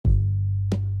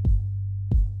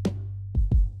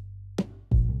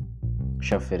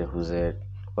Sharp-fede-howzit.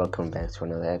 Welcome back to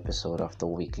another episode of the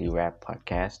Weekly Rap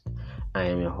Podcast. I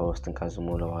am your host,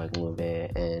 Nkazumulo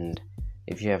Wagmube, and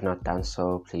if you have not done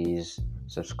so, please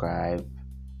subscribe.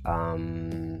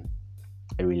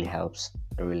 It really helps.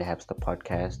 It really helps the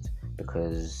podcast,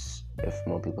 because if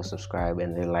more people subscribe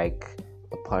and they like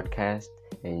the podcast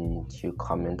and you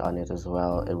comment on it as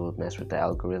well, it will mess with the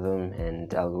algorithm, and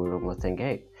the algorithm will think,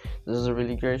 hey, this is a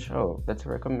really great show, let's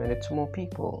recommend it to more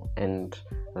people, and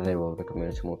they will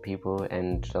recommend it to more people,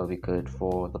 and that'll be good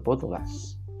for the both of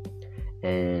us.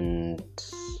 And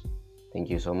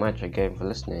thank you so much again for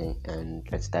listening, and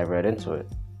let's dive right into it.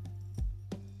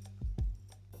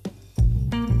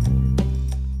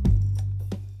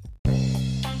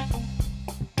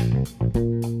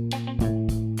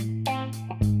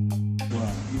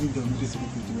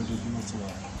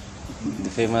 The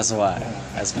famous one.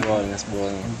 That's boring.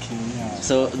 Okay, yeah.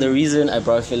 So the reason I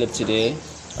brought Phillip today,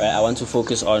 right, I want to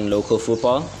focus on local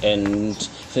football, and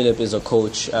Phillip is a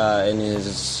coach in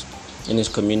his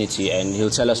community, and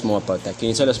he'll tell us more about that. Can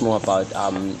you tell us more about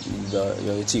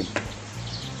your team?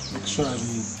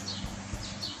 Actually,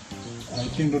 I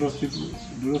think a lot of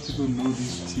people know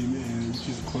this team, which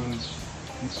is called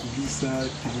Nkulusa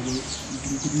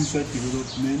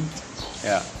Development.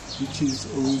 Yeah. Which is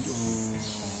owned or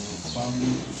found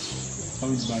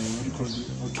by what you call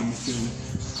Mr.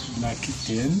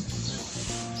 Nakiten.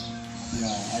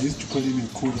 Yeah, I used to call him a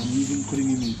coach. I'm even calling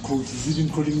him a coach. He's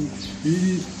even calling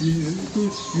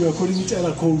you are calling each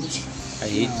other coach.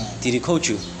 Did he coach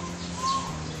you?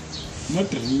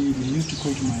 Not really. He used to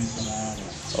coach my brother.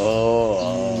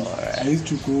 Oh, right. I used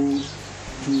to go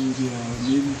to their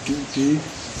main day,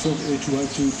 so to be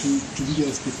a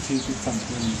spectator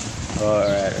sometimes. Oh,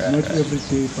 right. Not every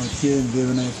day, but here and there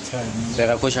when I have time.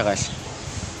 They're coach again.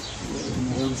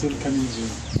 I'm still coming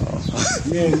here.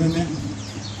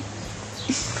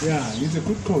 Yeah, he's a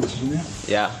good coach, you know?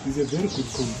 Yeah. He's a very good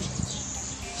coach.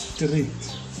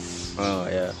 Strict. Oh,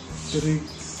 yeah. Strict.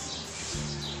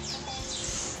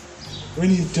 When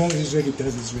he does his work, he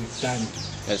does his work. Done.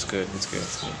 That's good.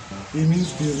 He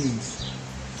means business.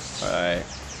 Alright.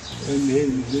 And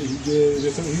his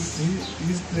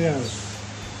players,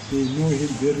 they know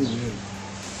him very well.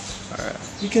 Alright.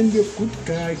 He can be a good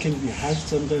guy, can be harsh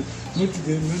sometimes. Not to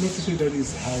say that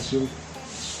he's harsh.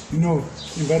 You know,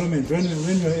 environment. When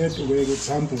you're at work,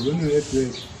 example, when you're at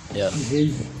work, yeah,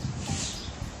 behave.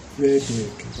 You're at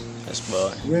work. That's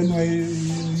bad. When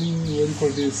you call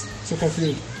this soccer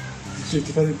field, it's a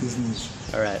different business.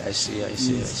 Alright, I see.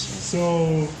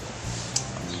 So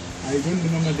I don't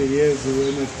remember the years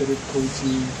when I started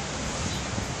coaching.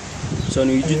 So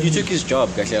you took his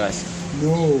job, guys?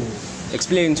 No.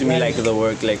 Explain to me like the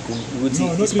work, like not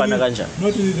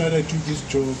really that I took this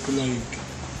job, like,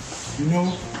 you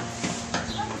know,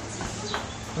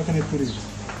 how can I put it?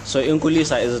 So in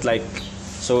Kulisa, is it like,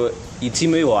 so it's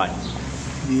team A1?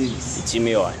 Yes. It's team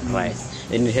A1, yes. Right?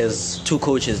 And it has two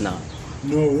coaches now.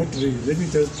 No, not really. Let me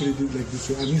just put it like this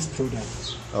way. I'm his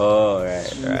product. Oh,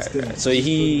 right. So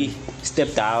he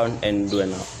stepped down and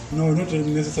doing now? No, not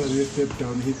really necessarily stepped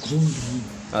down. He groomed me.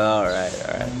 Oh, right.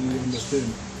 You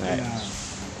understand? Right. Yeah.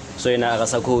 So you're not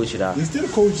a coach now? He's still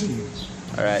coaching.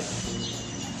 Alright.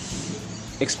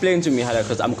 Explain to me how that,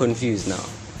 because I'm confused now.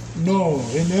 No,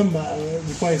 remember,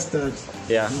 before I started,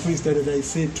 I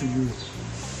said to you,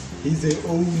 he's the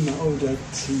owner of that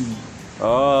team.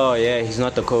 Oh, yeah, he's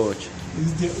not the coach.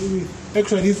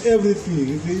 Actually, he's everything.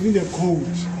 He's even the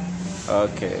coach.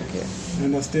 Okay. You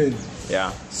understand?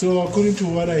 Yeah. So according to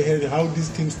what I heard, how this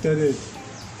thing started,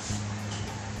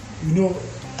 you know,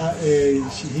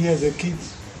 he has a kid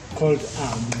called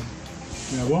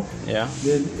Amu. Yeah.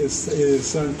 Then a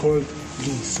son called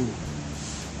Lisu.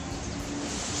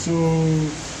 So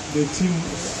the team,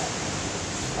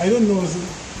 I don't know,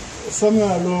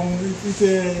 somewhere along, it's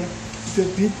a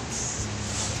bit,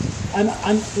 and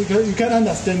you can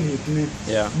understand it.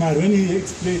 Yeah. But when he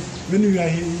explained, when you are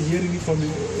hearing it from a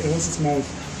horse's mouth,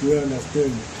 you will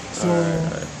understand. So,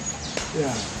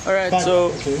 yeah. Alright,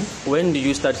 so when did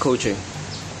you start coaching?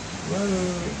 Well,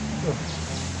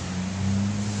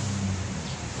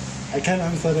 I can't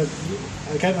answer that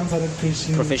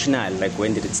question. Professional, like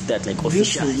when did it start? Like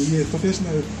official? Yes,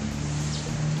 professional.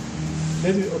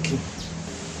 Let me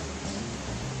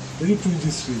put it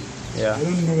this way. Yeah. I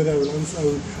don't know whether I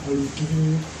will give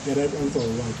you the right answer or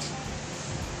what.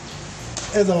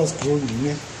 As I was growing,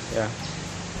 yeah,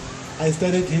 I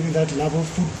started having that love of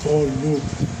football.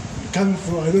 Coming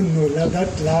from, I don't know,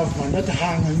 that love, man, that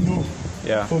hunger,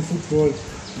 yeah, for football.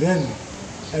 Then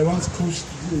I once coached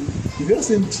the very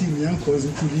same team, young boys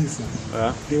in Tulisa.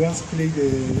 They once played a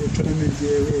tournament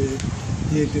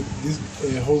here at this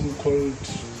home called,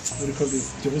 what do you call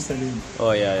this, Jerusalem.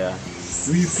 Oh, yeah.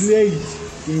 We played,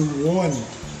 we won.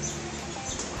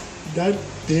 That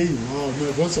day, wow,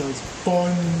 my voice was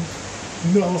gone.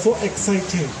 I was so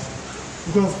excited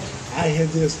because I had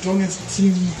the strongest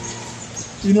team,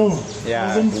 Yeah, I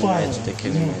was on fire.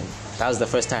 That was the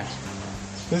first time.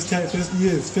 First to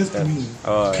me.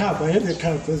 Oh. Cup, I had a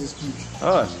cup, first to speak.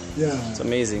 Oh, Yeah. it's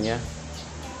amazing, yeah.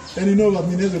 And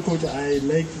as a coach, I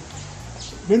like,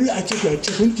 when I check,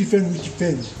 when defend, we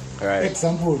defend. Right.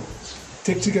 Example,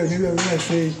 tactical, maybe when I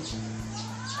say,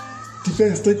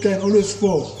 defense, straight line, always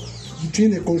score.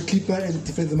 Between a goalkeeper and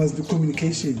defender, there must be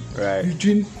communication. Right.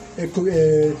 Between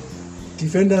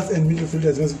defenders and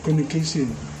midfielders, there must be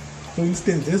communication. For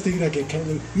instance, let's take like a car,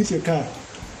 with your car.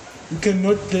 You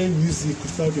cannot play music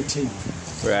without a tape.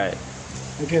 Right.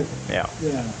 Okay? Yeah.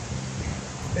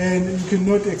 And you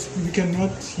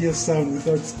cannot hear sound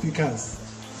without speakers.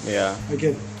 Yeah.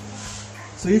 Okay?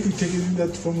 So if you take it in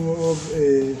that form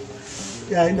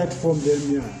in that form, then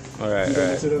yeah. All right.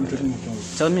 That's what I'm talking about.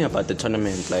 Tell me about the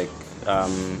tournament, like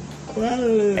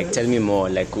tell me more,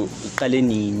 like first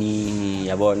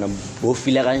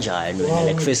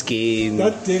game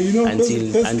that day,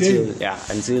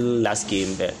 until last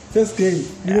game there. First game,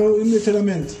 in the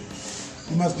tournament,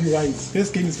 you must be wise.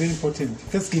 First game is very important.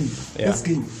 First game,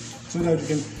 so that you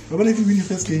can. But if you win your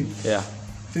first game,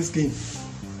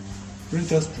 don't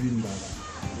just win, but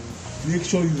make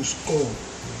sure you score.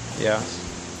 Yeah.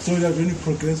 So that when you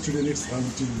progress to the next round,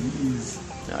 it is.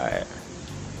 Alright.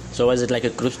 So was it like a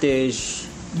group stage?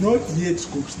 Not yet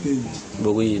group stage.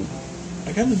 But we.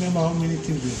 I can't remember how many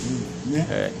teams we win.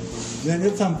 Right. Then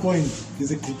at some point,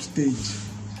 there's a group stage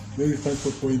where we fight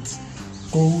for points.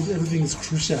 Goals, everything is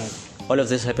crucial. All of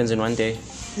this happens in one day?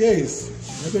 Yes,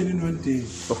 happened in one day.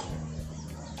 Oh.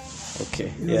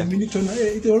 Okay. A mini tournament,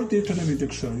 it's a whole day tournament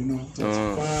actually, It's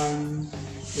fun,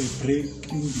 a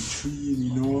break in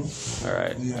between,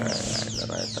 Alright. Yeah.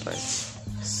 Alright.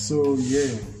 So,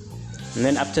 yeah. And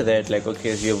then after that, like,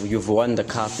 okay, so you've won the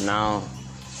cup now.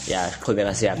 Yeah, it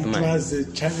was a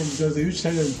challenge, it was a huge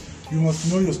challenge. You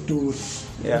must know your story.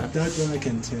 Yeah. That one I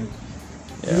can tell.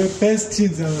 Yeah. The best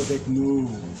teams, I was like, no.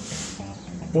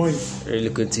 Boys. Really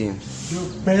good team. The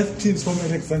best teams from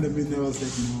Alexander Bin, I was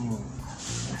like, no.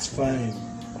 It's fine.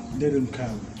 Let them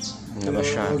come. Never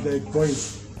shy. I was like,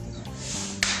 boys,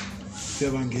 they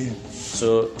have one game.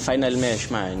 So, final match,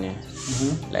 man.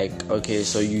 Like, okay,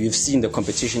 so you've seen the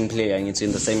competition play and it's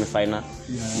in the semi-final.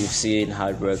 Yeah. You've seen how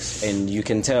it works, and you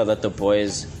can tell that the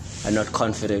boys are not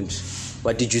confident.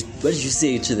 What did you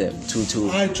say to them?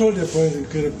 I told the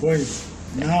boys,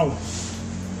 now.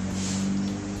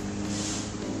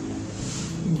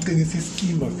 It's a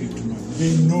scheme of it,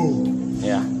 they know.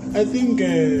 Yeah. I think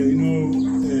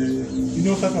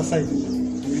 5-a-side.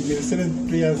 There are 7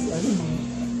 players. I don't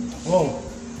know.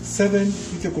 7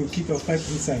 with a goalkeeper, 5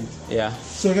 inside. Yeah.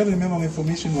 So I can't remember my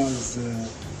formation was it?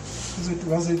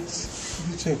 Let me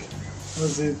check.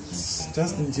 Was it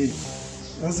Justin J?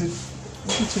 Was it?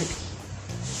 Let me check.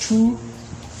 2.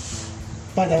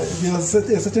 But there was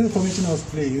a certain formation I was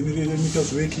playing, and it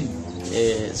was working.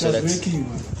 Yeah. So it was working.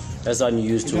 That's what you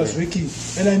used to. It was working,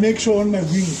 and I make sure on my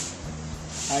wings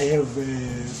I have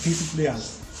 50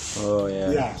 players. Oh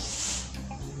yeah. Yeah.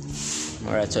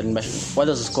 All right. So what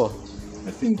does the score? I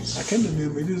can't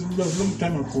remember. It was a long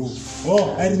time ago.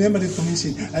 Oh, I remember the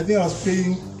information. I think I was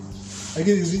playing. I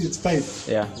guess it's 5.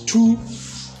 Yeah. 2.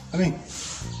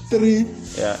 3.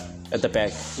 Yeah. At the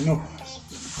back. No.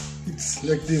 It's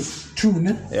like this. 2,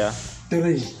 ne? Yeah.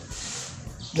 3.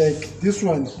 Like this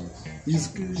one is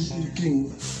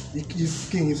king. He's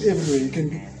king. He's everywhere. He can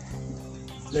be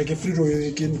like a free roller.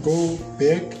 He can go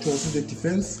back to assist the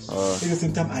defense. At the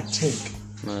same time attack.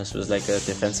 No, this was like a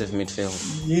defensive midfield.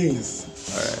 Yes.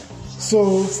 Alright.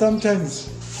 So sometimes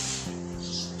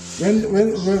when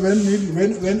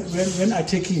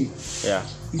attacking,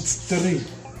 it's 3.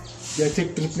 They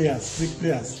attack 3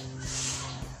 players.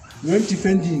 When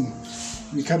defending,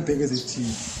 we come back as a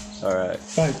team. Alright.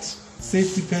 But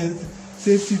safety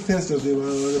first was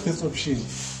the first option.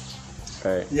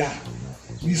 Right. Yeah.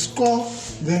 We score,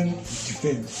 then we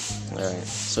defend. Alright.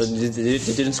 So they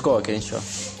didn't score against you?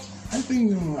 I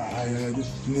think I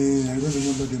don't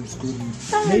remember them scoring.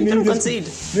 Maybe concede.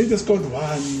 Maybe they scored 1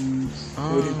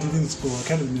 or they didn't score. I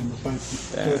can't remember. But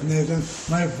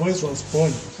my voice was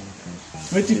gone.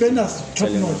 My defenders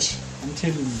top notch. I'm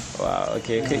telling you. Wow.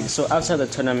 Okay. So after the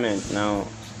tournament now,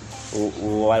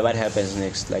 what happens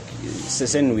next? Like,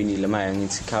 since we need the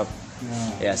cup,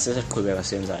 Yeah, sesiqhubeka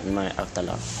senza my after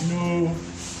love. No,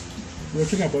 we're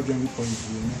talking about young boys,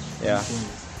 Yeah.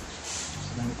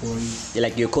 Young boys.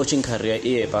 Like your coaching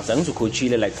career, after I'm to coach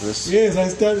like this. Yes, I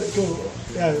started.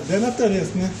 Then after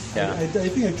this, Yeah. I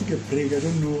think I took a break. I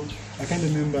don't know. I can't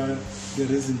remember the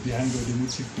reason behind or the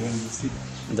motive behind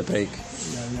The break.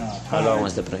 Yeah. How long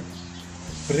was the break?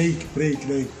 Break,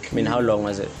 like. I mean, how long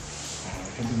was it? I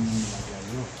can't remember.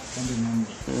 Can't remember.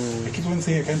 I keep on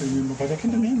saying I can't remember, but I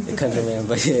can't remember. I can't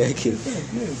remember. Yeah, okay.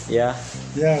 Yes.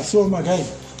 Yeah. So my guy,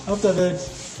 after that,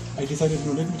 I decided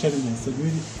no, let me challenge myself.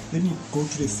 Let me go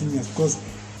to the seniors because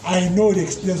I know the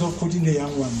experience of coaching the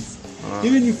young ones.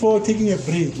 Even before taking a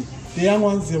break, the young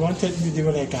ones they wanted me. They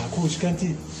were like, "Coach, can't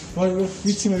you?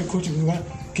 Which team are you coaching?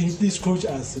 Can you please coach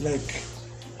us?" Like,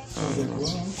 I was like,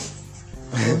 "Wow."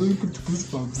 I was looking to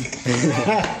goosebumps.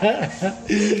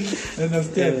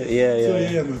 Understand? Yeah. So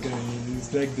my guy,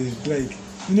 it's like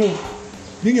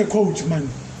being a coach, man.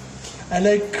 I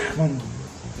like, man.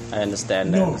 I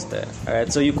understand. No. I understand. All right.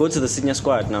 So you go to the senior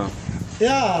squad now.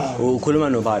 Yeah. Ukhuluma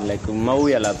nobani like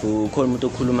mawuya lapho ukhona umuntu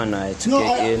okhuluma naye to No,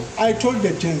 get in. I told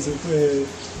the gents, The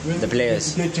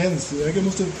players. The gents, like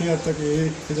most of the players,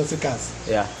 it's just a cast.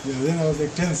 Yeah. Then I was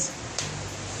like, gents,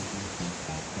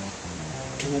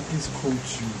 can I please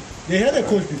coach you? They had a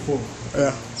coach before.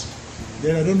 Yeah.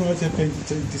 Then I don't know what happened.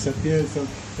 It disappeared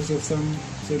because of some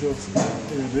sort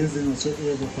of reason or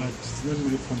whatever, but it's not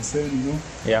my concern,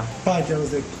 Yeah. But I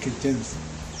was like, okay, gents,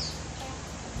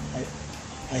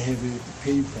 I have a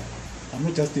paper. I'm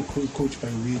not just a coach by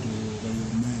word or by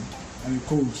mind. I'm a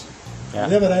coach. Yeah.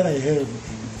 Whatever that I have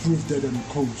proves that I'm a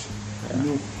coach.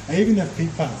 Yeah. I even have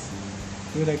papers.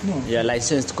 They were like, no. Yeah,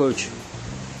 licensed coach.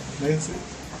 It's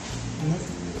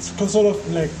sort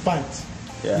of like part.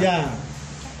 Yeah.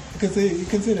 You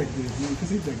can say like this. You can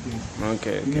say it like this.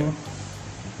 Okay.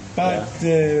 But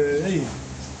hey,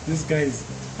 these guys,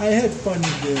 I had fun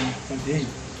with them. But hey,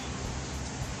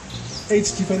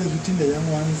 age difference between the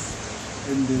young ones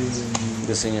and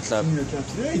The senior club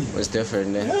clubs. Hey, was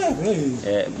different. yeah,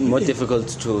 hey. More difficult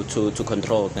to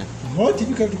control. More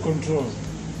difficult to control.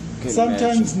 Can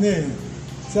Sometimes a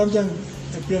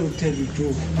player will tell you,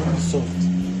 Joe, don't be soft.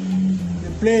 The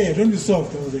player, don't be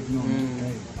soft. I was like, no,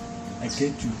 guy, I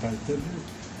get you, but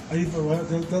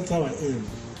that's how I am.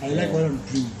 I like what I'm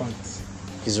doing, but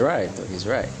He's right. He's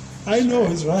right. I know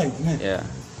he's right, man. Yeah.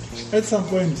 At some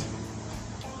point,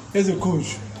 as a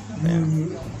coach,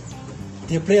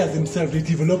 the players themselves, they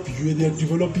develop you. They're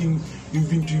developing. You've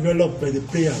been developed by the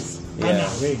players. Yeah.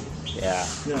 Way. Yeah.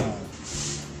 Yeah.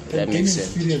 That Gaining makes sense.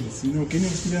 experience. Gaining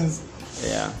experience.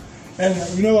 Yeah. And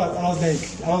you know what? I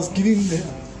was giving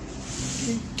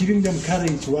them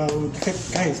courage. Wow,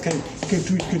 guys, you can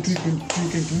do it. You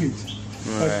can do it.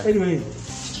 But anyway,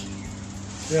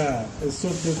 yeah, as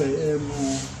soft as I am.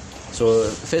 So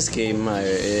first game,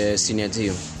 senior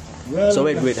team. Well, So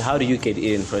wait, how do you get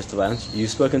in first of all? You've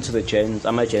spoken to the gents,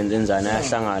 ama-gents enzana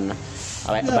ayahlangana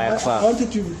I bayakufaka.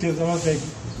 wanted to tell. I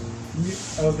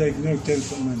was like, no, tell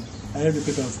someone. I have the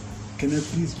papers. Can I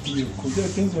please be a coach?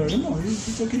 No,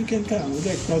 it's okay. You can come.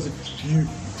 Like, because you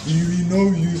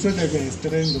sort of like a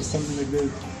strength or something like that.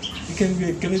 You can be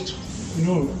a great,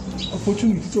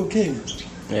 opportunity. It's okay.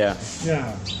 Yeah.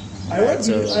 Yeah. I worked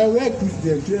with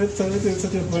them to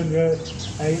such a point where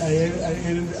I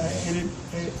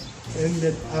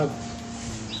ended up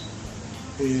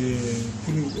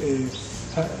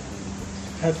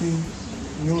having,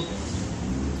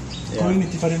 going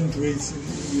different ways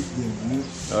with them.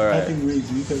 All right. Having ways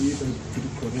if I'm pretty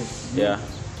correct. Yeah.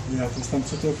 Yeah, for some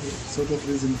sort of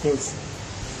reason, because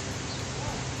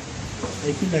I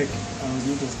feel like I was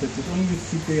not expected. Only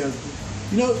few players,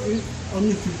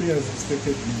 only few players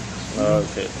expected me.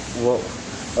 Okay. Well,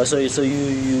 so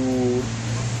you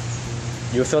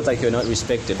felt like you're not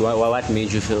respected. What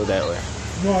made you feel that way?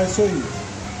 No, I saw you.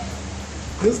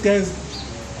 These guys,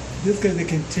 they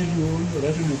can tell you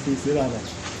right in your face, you're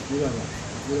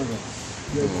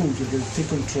a coach, you can take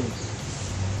control.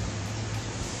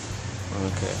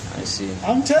 Okay, I see.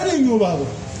 I'm telling you, Baba.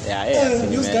 Yeah.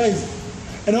 Those guys.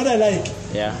 And what I like,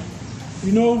 Yeah.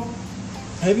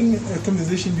 having a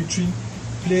conversation between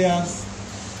players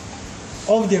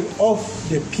off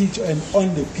the pitch and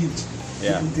on the pitch.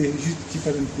 Yeah. The huge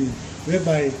different thing.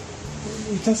 Whereby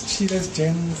you just chill as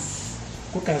gents,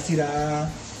 you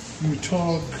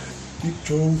talk, big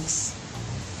jokes,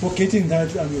 forgetting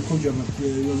that I'm your coach, I'm a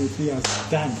player,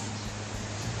 done.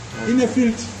 In the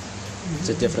field, It's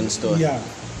a different story. yeah.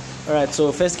 All right.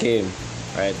 So first game,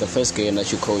 right? The first game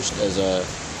that you coached as a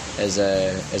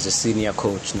senior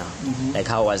coach now. Mm-hmm. Like,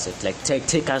 how was it? Like,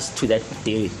 take us to that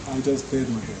day. I just played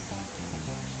my game.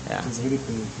 Yeah. It was really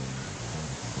bad.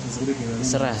 It was really good.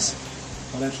 Serious.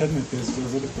 But I tried my best. It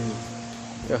was really bad.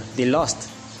 Yeah, they lost.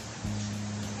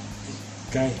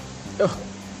 Guy. Oh.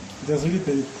 It was really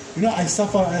bad. You know, I saw,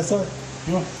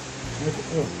 you know, like,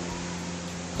 oh.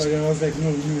 But I was like, no,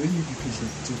 you need to be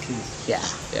patient. It's okay.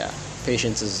 Yeah.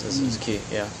 Patience is key.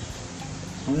 Yeah.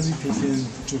 I'm gonna be patient.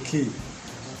 It's okay.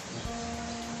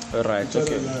 All right. It's what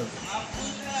I Okay. love.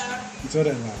 It's what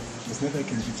I love. It's not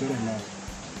like it's what I love.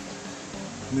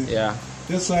 Yeah.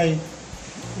 That's why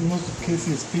in most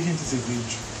cases, patience is a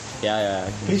virtue. Yeah.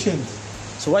 Patient.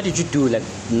 So what did you do, like,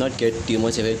 not get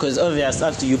demotivated? Because obviously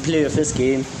after you play your first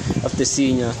game after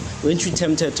senior, weren't you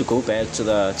tempted to go back to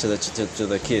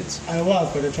the kids? I was,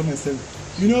 but I told myself,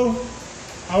 you know,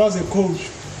 I was a coach,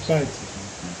 but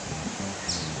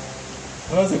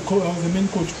I was the main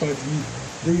coach, but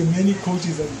there were many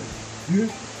coaches,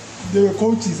 there were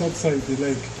coaches outside. They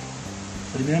like,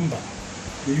 remember,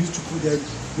 they used to put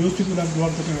those people that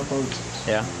I'm talking about.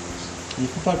 Yeah. They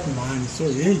put out money, so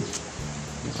hey,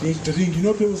 they drink. You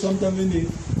know, people sometimes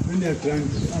when they are drunk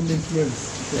under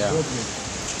influence, it's a problem.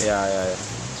 Yeah.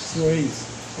 So hey,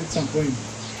 at some point,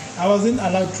 I wasn't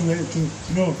allowed to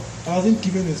I wasn't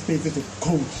given the space as a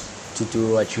coach To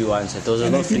do what you wanted. Those are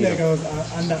and no I feel freedom. like I was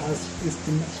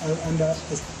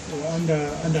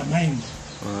undermined.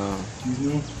 You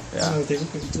know, Yeah. and I was like,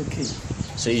 okay, it's okay.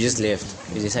 So you just left.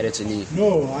 You decided to leave.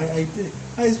 No,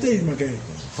 I stayed, my guy.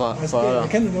 For I how long? I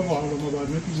can't remember how long, but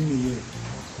not even a year.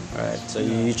 Alright. So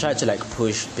you tried to like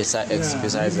push besides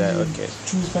that. maybe Okay.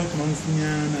 5 months,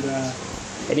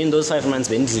 And in those 5 months,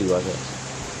 when did you work?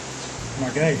 my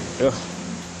guy. Yeah.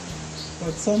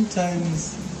 But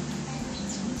sometimes,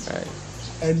 Right.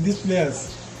 and these players,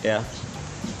 Yeah.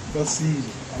 you see,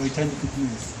 our tiny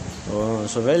fitness. Oh,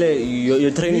 so really,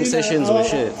 your training sessions were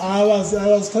shit. I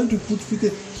was trying to put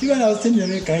fitness. Even I was telling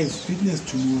the guys, fitness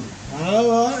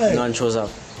tomorrow. No one shows up.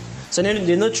 So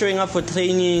they're not showing up for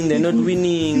training. They're not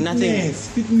winning. Nothing.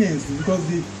 Fitness, because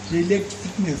they lacked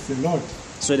fitness a lot.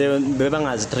 So they were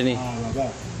as training.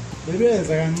 Baba. Maybe it's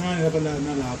like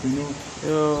you know.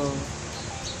 Yeah.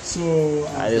 So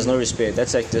There's no respect.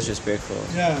 That's like disrespectful.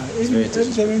 yeah. very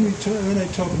Every time when I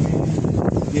talk,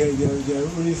 they are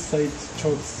always side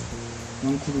talks.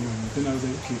 Then I was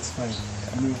like, okay, it's fine.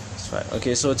 You know. It's fine.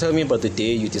 Okay, so tell me about the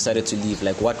day you decided to leave.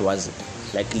 Like, what was it?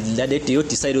 Like, that day you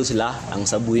decided to la ang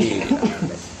sabuye.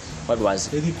 What was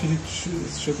it? Let me put it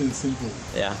short and simple.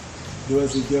 Yeah. There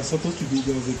was a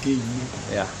game, you know.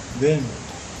 Yeah. Then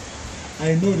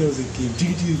I know there was a game.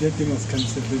 That game was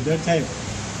cancelled. At that time,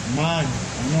 man,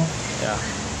 you know. Yeah.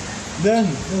 Then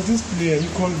there was this player. He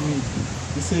called me.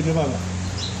 He said, "Baba,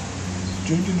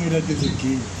 don't you know that there's a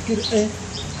game?"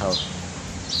 How?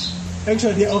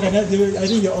 Actually, I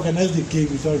think they organized the game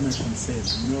without my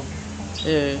consent. You know.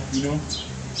 Yeah. You know.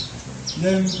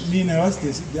 Then I watched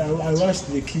I watched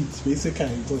the kids. Basically,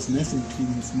 it was nice and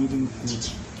clean. It's moving good.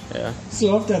 Yeah.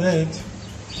 So after that,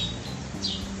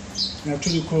 I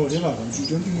actually called, you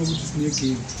don't know what is new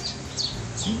game.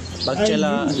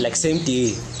 Bakchela, like same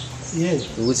day. Yeah.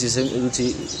 Which is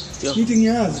yeah. Meeting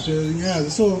years.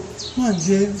 So, man,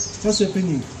 what's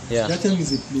happening? Yeah. That time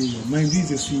is a player. Mind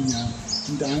is a senior.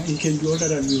 And he can be older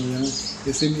than me, you know,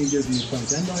 the same age as me.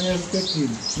 And I respect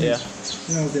him. Yeah.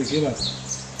 And I was like, hey,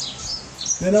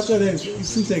 then after that, it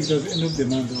seems like it was the end of the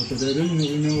month. After that, I don't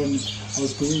even know when I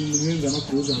was going, when I'm not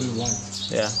close or what.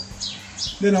 Yeah.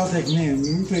 Then I was like, man,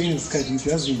 when we playing in Skype,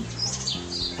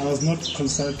 I was not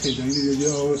consulted, or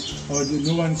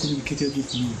no one communicated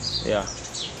with me. Yeah.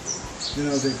 Then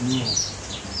I was like, no.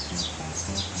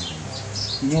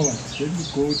 You know what? Let me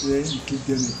go there and give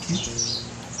them a kit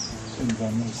and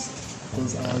vamos.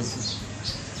 Because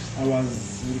I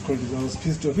was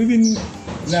pissed off. Even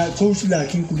the coach like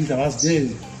Nkulita was there.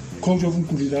 Coach of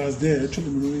Nkulita was there. I told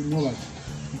him, you know what?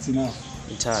 It's enough.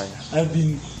 It's hard. I've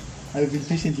been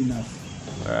patient enough.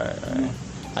 Right.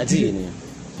 I did.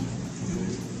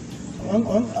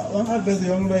 One advice the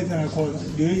young lady I called,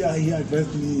 the way he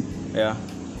advised me, Yeah.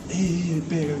 hey,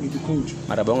 pay with the coach.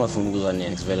 Marabonga funguza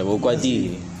next vele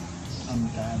bokwadi. I'm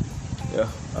done. Yeah.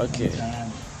 Okay. I'm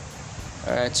done.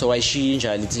 Alright, so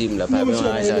wayishintsha team lapha No, benga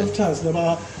kanjani?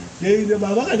 the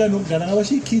baba kanokudlala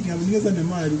abashikhidi ngabanikeza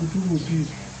nemali ukuthi ukuphi.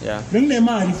 Yeah.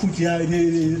 Benginemali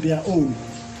futhi they are own.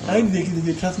 I think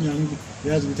they trust me and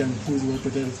yazi ukuthi angiphuzi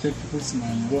but I respect people's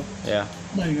money, yabo. Yeah.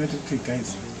 Manje ngathi okay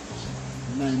guys.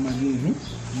 My money,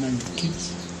 my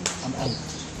kids, I'm out.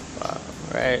 Wow.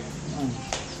 Right.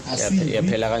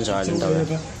 Yaphela kanjalo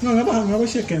indaba. No, ngaba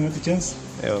shake ngathi chance.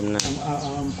 Yebo mna.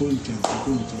 I'm going to.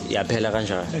 Yaphela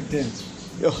kanjalo. Like that.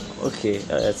 Yo, okay.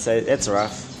 That's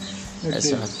rough. Like That's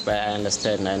that. rough. But I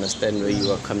understand where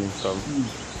you are coming from.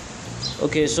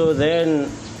 Okay, so then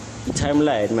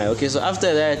timeline, my. Okay, so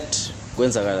after that,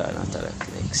 after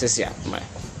that, my.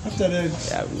 After that,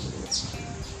 Yeah.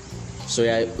 So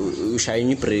yeah, you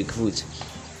shiny break food.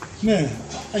 no,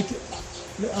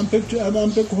 I'm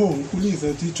back home. Police,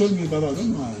 he told me, Baba,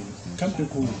 don't mind, come back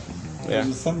home.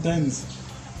 Yeah. Sometimes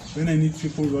when I need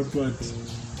people, what you're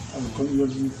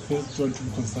the first one to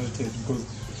be consulted because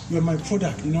you're my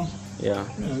product, you know. Yeah.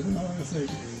 It's like,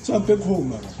 so I'm back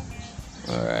home, Baba.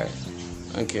 All right.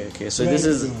 Okay. So Yeah, this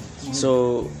is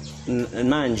so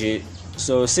Nanje.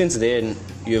 So since then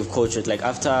you've coached it, like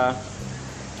after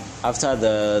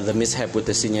the mishap with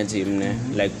the senior team,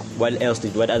 like what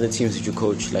other teams did you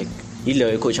coach? Like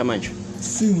you coach how much?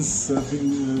 Since I've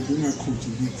been doing a coach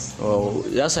weeks. Oh,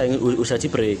 that's why you shall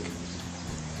break.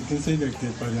 You can say like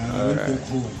that, but I went back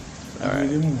home. Alright.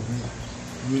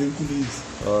 Really police.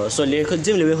 So the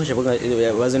team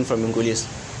wasn't from Ngulis,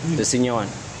 the senior one.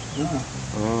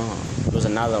 Oh, it was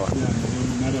another one. Yeah,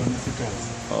 another one Africans.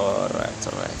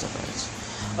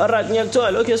 All right,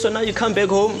 Nyaktual. Okay, so now you come back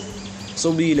home.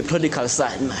 So be the prodigal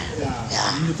son, man. Yeah.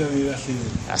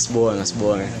 Asbong.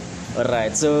 All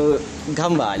right, so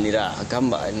Gamba,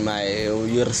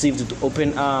 you received with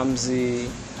open arms.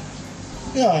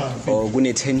 Yeah. Or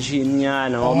kune tension yana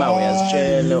noma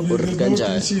uyazitshela or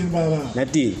kanjani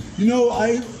nati you know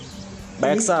I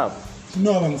bayakusaba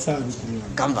no abangisabi khona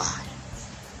Gamba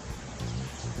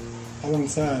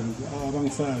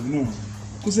abangisabi no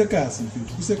kusekasi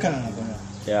mfethu kusekhaya la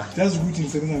yeah that's ukuthi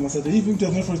ngisebenza ngamasaturday even if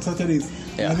not for Saturdays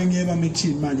ngabe ngiyeba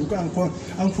meeting manje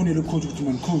angifonele coach ukuthi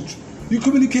man coach you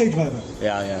communicate baba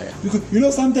yeah because you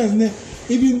know sometimes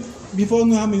even before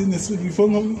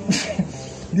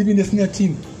living the senior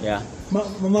team. Yeah.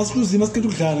 Masiluzi masikhetha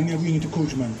ukudlala ngiyabuye ngithi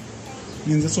coach man.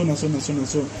 Ngenze so.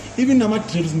 Even nama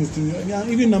drills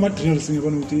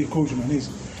ngiyabona ukuthi coach man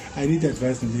I need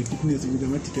advice in the fitness with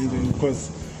the team because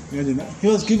he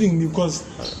was giving me because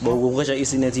bokwasha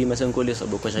isenior team asenkolisa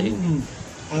bokwasha in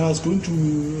I was going to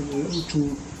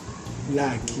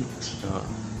Lucky.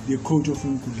 The coach of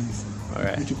Nkulisa. All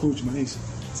right. The coach man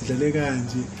sidlale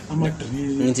kanje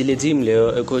ama-drill ngithi le team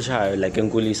leyo ecoachayo like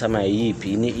Nkulisa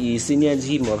mayiphi i senior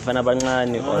team wafana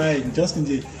abancane alright just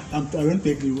nje I went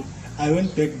back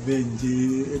then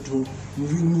nje etho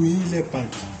ngiyile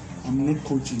but I'm not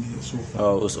coaching so far.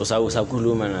 Oh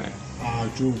usakhuluma naye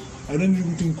Joe I don't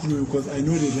need to include because I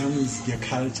know the language, their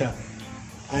culture.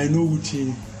 I know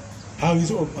how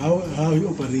he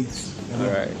operates. All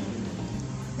right.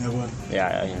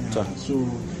 Yeah. So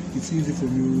it's easy for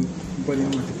me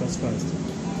to fast.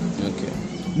 Okay.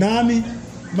 Nami,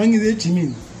 mangize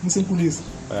Jimin, Musenkulisa.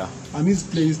 Yeah. I'm his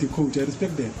player, the coach. I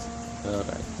respect that. All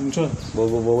right. I'm sure.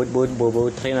 Bo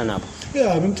trainer now.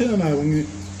 Yeah, I've been training now.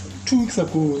 2 weeks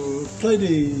ago,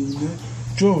 Friday,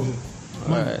 Joe.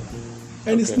 All right.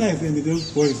 And it's nice, and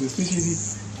those boys, especially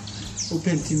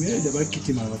open team, they're about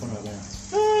Kitima.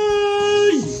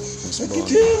 Yes, okay,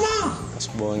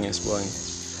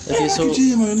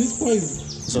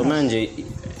 so Manje,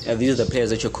 are these the players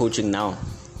that you're coaching now?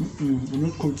 I'm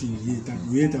not coaching yet.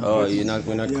 We're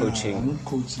not coaching. I'm not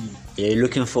coaching. Yeah, you're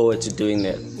looking forward to doing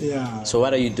that. Yeah. So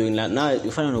what are you doing now? You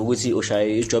find out Wuti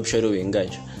Oshai job shadowing,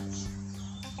 guys.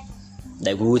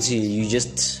 Like Wuti,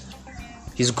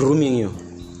 he's grooming you.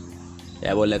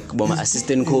 Yeah, but like my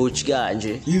assistant coach guy.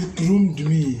 He's groomed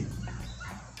me.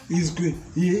 He's groomed.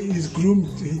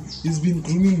 He's been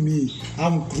grooming me.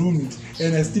 I'm groomed,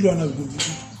 and I still wanna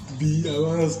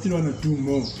do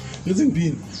more. Doesn't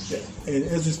mean,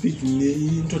 as we speak, in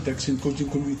the introduction coaching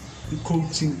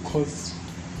course,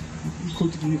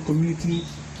 community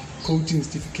coaching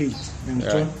certificate.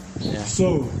 Yeah.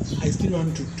 So I still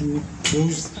want to do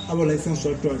those our license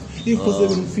work. If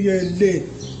possible, fear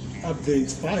up there,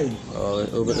 it's fine.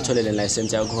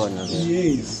 License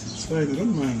yes, it's fine. I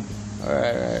don't mind.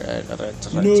 Alright. Okay,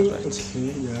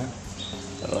 yeah.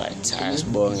 Alright, that's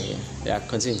boring. Yeah,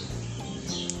 continue.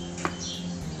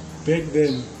 Back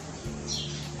then,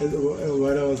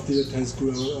 when I was still at high school,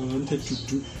 I wanted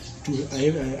to I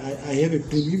have a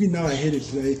dream. Even now, I had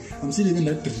it. I'm still living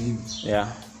that dream.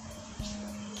 Yeah.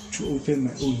 To open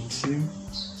my own team,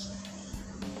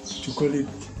 to call it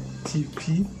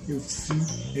TPM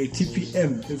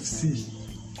FC.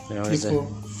 For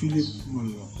Phillip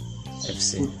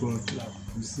FC Football Club.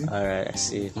 You see? Alright, I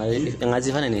see.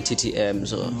 Ngathi fana ne TTM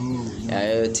so.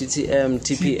 Yeah, TTM,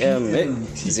 TPM,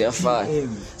 ziyafana.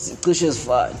 Zicishe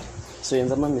zifana. So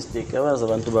yenza ama mistake abaza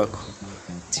abantu bakho.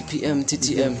 TPM,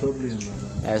 TTM. Problem.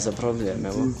 Yeah, it's a problem,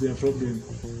 yabo. It's a problem.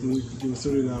 You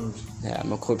sort it out. Yeah,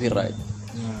 my copyright.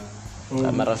 Yeah.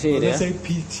 Or let's say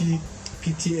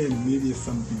PTM maybe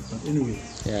something, but anyway.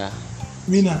 Yeah.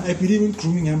 Mina, I believe in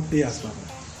grooming young players,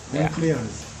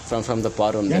 Players. From the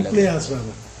bottom. Young players,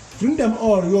 brother. Bring them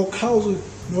all. Your cows,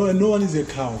 no one is a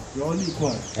cow. You're all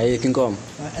equal. You can come.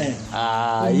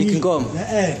 You can come.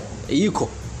 Equal.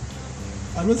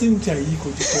 I'm not saying you're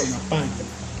equal to fine.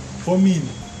 For me,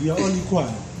 we are all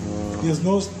equal. There's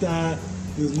no star,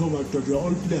 there's no backdrop. We are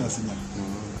all players in that.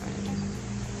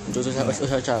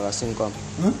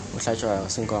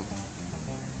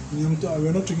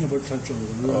 We're not talking about culture.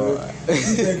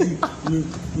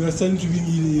 We are starting to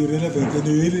be irrelevant. And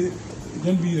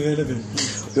don't be irrelevant.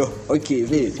 Okay,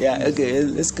 please. Yeah, okay,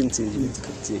 let's continue.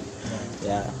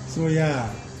 Yeah. So,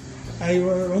 I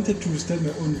wanted to start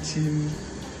my own team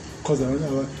because I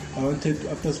wanted,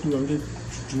 after school, I wanted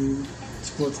to do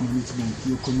sports management.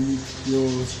 Your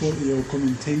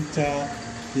commentator,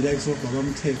 the likes of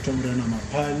Babam Tek, Tamrana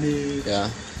Mapale,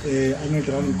 Arnold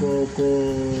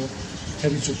Ramkoko,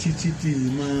 Tabicho Titi,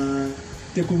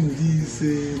 Teko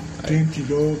Mudise, Dream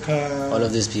Kidoka. All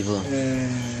of these people.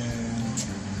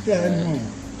 I know.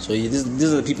 So these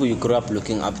are the people you grew up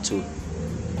looking up to?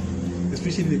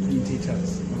 Especially the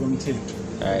commentators, Babam Tek.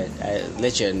 Alright,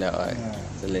 legend.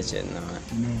 The legend.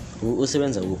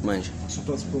 Usebenza kuphi manje?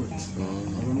 Super Sports.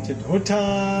 Babam Tek. Hota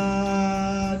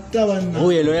Tabana.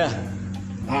 Who are lawyer?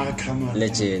 Come on.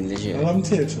 Legend. Babam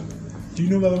Tek. Do you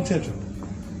know Babam Tek?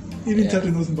 Even Tata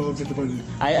knows Babam Tek.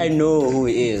 I know who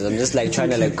he is. I'm just like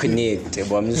trying to connect.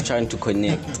 But I'm just trying to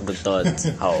connect the dots.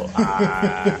 How?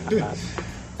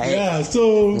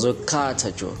 So.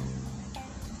 Zokata Joe.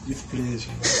 With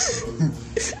pleasure.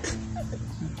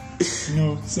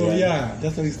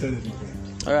 That's how we started.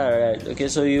 Alright. Okay,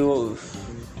 so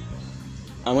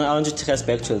I want you to take us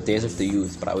back to the days of the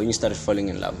youth, but when you started falling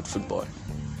in love with football.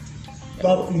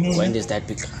 But, when does that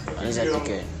begin?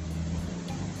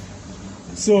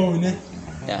 So,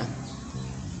 yeah.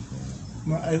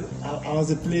 I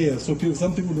was a player, so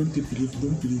some people don't believe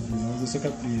me. I was a soccer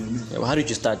player. Well, how did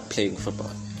you start playing football?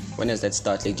 When does that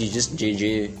start? Like, did you just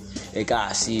JJ,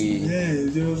 Ekasi?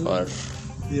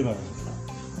 Yeah.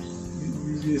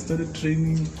 We started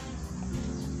training.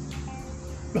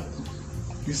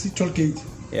 You see, Tollgate.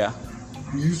 Yeah.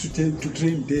 We used to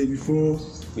train there before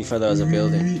there was a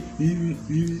building.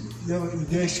 There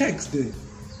were shacks there.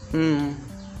 We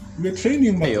were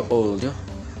training. Hey, you're old, yo.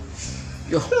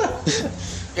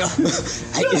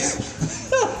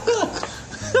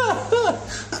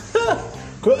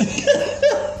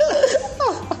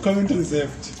 Comment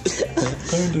reserved.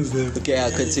 Okay,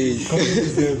 I'll continue. Comment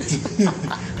reserved.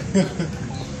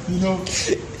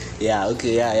 Yeah,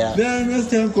 okay, yeah. Then as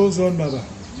time goes on, Baba.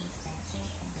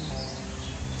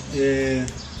 I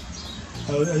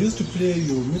used to play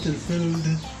your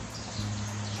midfield.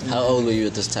 How old were you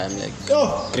at this time? Like,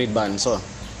 grade band, so?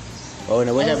 I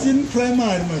was in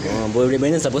primary, my guy. But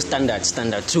when it's about standard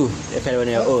 2, when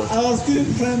you're old. I was still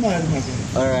in primary, my guy.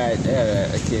 Alright,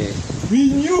 okay.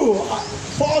 We knew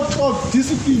 4 o'clock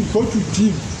discipline, go to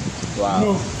gym.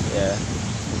 Wow. Yeah.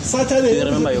 Saturday. Do you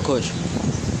remember your coach?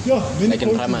 Like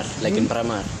in primary. In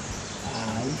primary.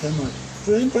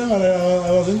 So in primary,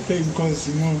 I wasn't playing because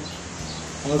I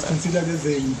was considered as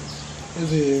a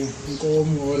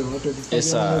ngom or whatever.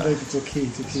 It's okay.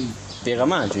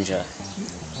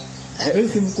 Very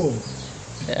simple.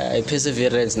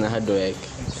 Perseverance na hard work.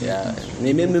 Yeah.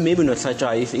 Maybe not such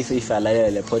if I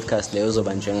like the podcast le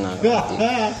uzobanjenga.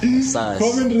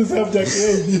 Comment reserved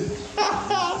again.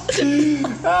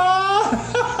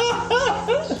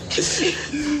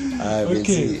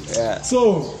 Okay. Yeah.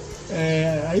 So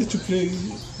I used to play.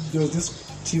 There was this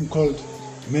team called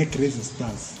Make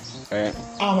Resistance. Right.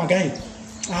 My guy.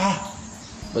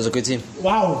 It was a good team.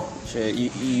 Wow. Sure,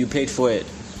 you played for it.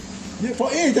 Yeah, for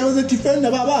it, I was a defender,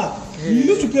 Baba. We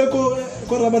used to play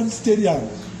Rabat Stadium.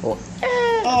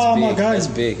 My guy. That's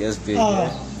big. We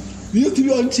used to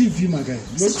be on TV, my guy.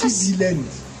 No TV land.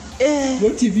 No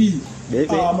TV. My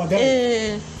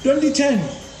guy. 2010.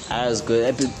 That was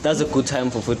good. That's a good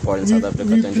time for football in South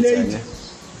Africa.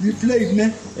 We played,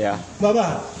 ne? Yeah.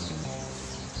 Baba.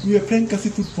 We were playing Kasi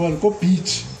football, go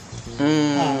beach.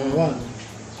 Baba.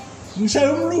 I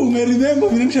remember,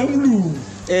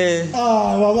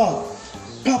 Baba.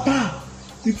 Papa.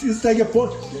 It's like a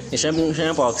pot. It's a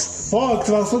box. Box,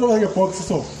 sort of like a box.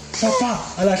 So, Papa,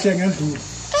 I'll do.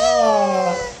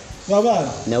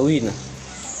 Baba. Now we know.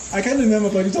 I can't remember,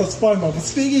 but it was fun, but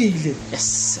speaking English.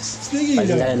 Yes. Speaking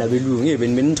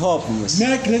English.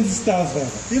 Make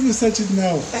Resistance. If you search it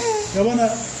now, you wanna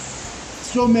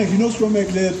slow make, yeah,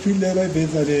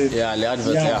 the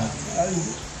advert, yeah.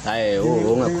 Hayi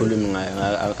ungakhulumi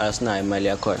ngayo asinayo imali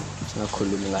yakho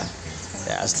singakhulumi ngayo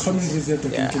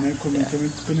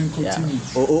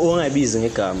ungayibizi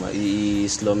ngegama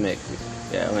i-slow mac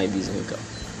ungayibizi ngegama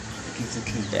It's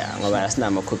okay. Yeah, ngoba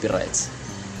asinama copyrights.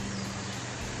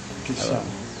 Okay, sure.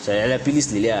 So la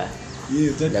playlist liya.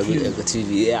 Yeah, that Like feel. with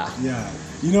TV, yeah. Yeah,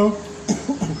 you know.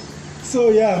 So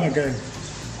yeah, my guy.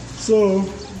 So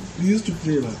we used to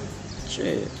play like that.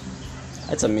 Shit.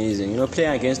 That's amazing. You know,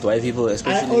 playing against white people,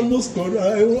 especially. I almost got.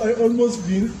 I almost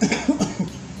been.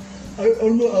 I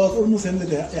was almost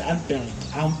ended an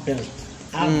arm.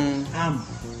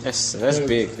 Yes, that's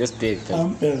big. That's big.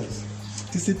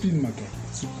 Discipline, my guy.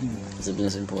 Discipline. Discipline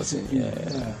is important.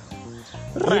 Yeah.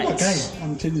 Right. My guy,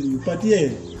 I'm telling you. But yeah.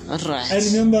 Alright. I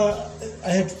remember I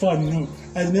had fun, you know.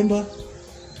 I remember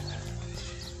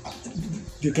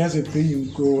the guys were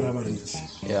playing Go Rabarich.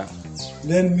 Yeah.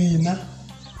 Then me,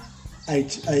 I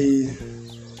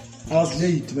was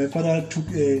late. My father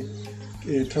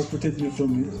transported me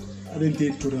from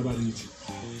Arendate to Rabarich.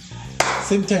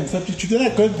 Same time, substitute. Then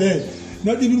I got there,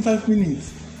 not even 5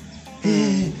 minutes.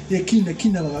 Hey, kinda,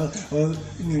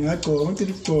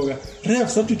 ref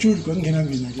substitute.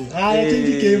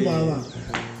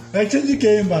 I changed the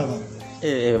game, Baba.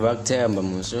 Bakuthemba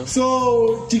muso.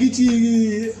 So,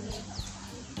 Tiki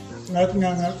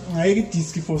I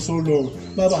disc for so long.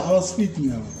 Baba, I was fit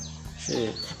now.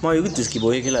 Shit. Ma you disc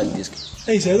boy kila disc.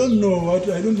 Hey, I don't know what,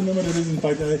 I don't remember the reason,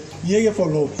 but I for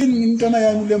low. In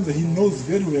Ghana, he knows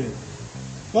very well.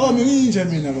 Baba, me in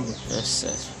Germany, Baba.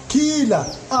 Yes. Killer.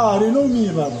 They know me,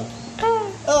 Baba.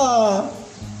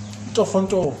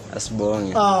 Tofanto. That's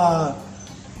boring. My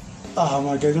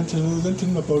guy, don't tell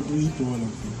me about the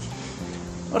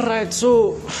Alright,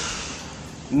 so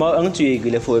I'm to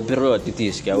you for a period it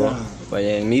is, Yeah. but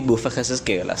maybe we focus this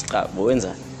game last trap, but when's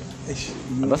that?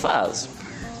 Number files.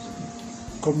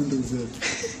 Comment reserve.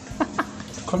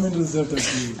 Comment reserve that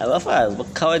Number files,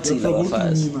 but cowardly number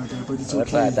files. me, my guy, but it's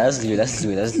Alright, okay. that's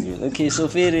you. Okay, so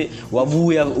fair,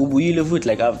 wabuya foot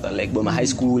like after, like my high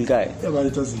school guy. Yeah, but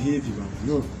it was heavy, man.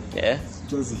 No, Yeah?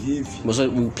 it was heavy. So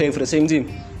we play for the same team?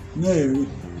 No,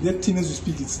 that team as we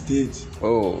speak, it's dead.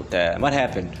 Oh, damn. What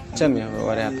happened? Tell me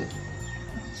what happened.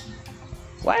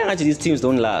 Why actually these teams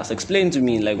don't last? Explain to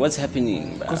me, like, what's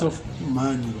happening? Because of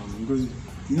money, man. Because,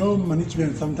 you know,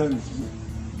 management sometimes,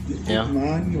 they Yeah.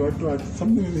 money, what,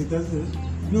 something like that. You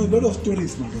know, a lot of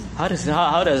stories, man. How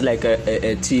does like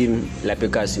a team like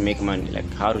Picasso make money?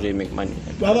 Like, how do they make money?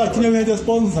 Like, Baba, Tina had a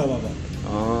sponsor, Baba.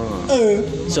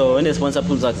 oh. So when the sponsor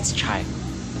pulls out, it's chai.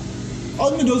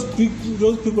 Only those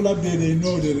people up there, they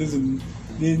know the reason.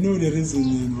 They know the reason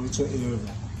and whatsoever.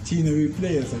 Tina will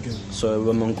play us again. So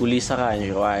when Monkulisa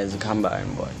is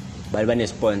combine boy. But when a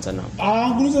sponsor now.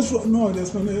 No,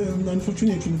 that's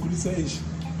unfortunately Kulisa ish.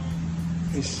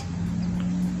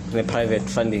 The private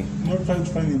funding. Not private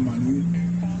funding, man.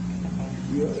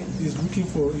 He's looking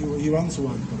for. He wants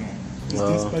one, but he's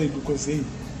desperate because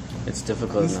It's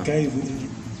difficult this now. guy.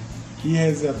 He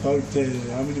has about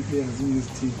how many players in his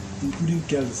team, including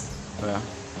girls? Yeah.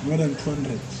 More than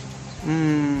 200.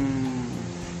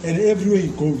 And everywhere he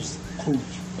goes,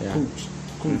 coach.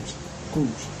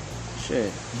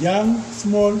 Shit. Young,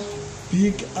 small,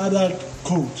 big, adult,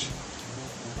 coach.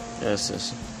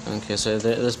 Yes. Okay, so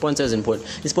the sponsor is important.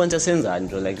 The sponsor sends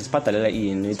like it's part of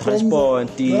the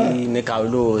transport, the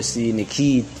kaulosi, the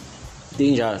kit,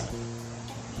 danger.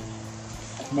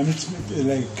 Management,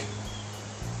 like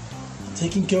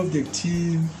taking care of the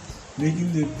team,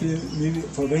 making the play, maybe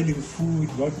providing food,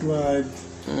 what,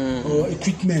 or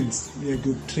equipment, like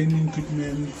your training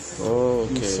equipment, Oh,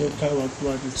 okay. your soccer,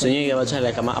 what. So you get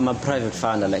like I'm a private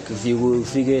funder. Like if you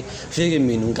figure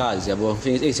me nungazi, yabo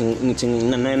figure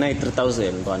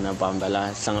 93,000 bana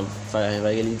bambala sanga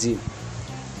fagaliti.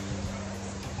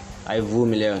 I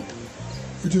million.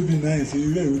 It would be nice.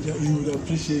 You would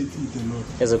appreciate it a lot.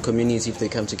 As a community, if they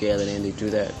come together and they do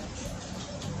that.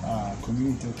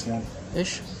 Community club.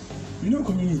 Ish. You know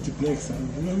community blacks.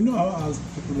 You know how us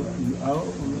people are.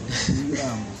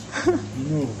 You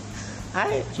know.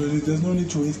 Hi. So there's no need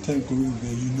to waste time going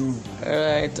there. You know. All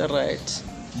right. You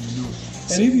know.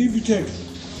 And if you take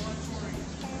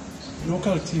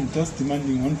local team just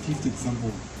demanding 150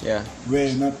 example. Yeah.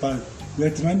 We're not bad. We're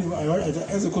demanding.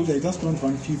 As a coach, I just want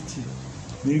 150.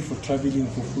 Maybe for traveling,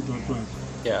 for food, what.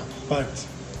 Yeah. But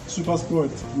Super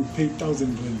Sport, you pay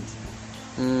 1,000 rand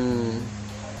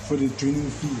for the training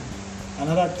fee.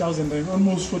 Another 1,000 rand,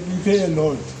 almost for you pay a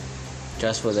lot.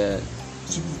 Just for that.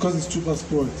 Because it's Super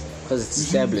Sport. Because it's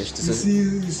established. You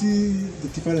see the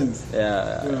difference.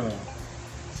 Yeah.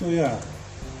 So yeah.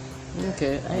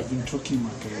 Okay. I've been talking,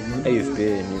 man. Hey, you've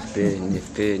been.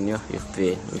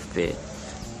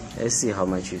 Let's see how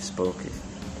much you've spoken.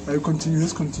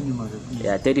 Let's continue, man.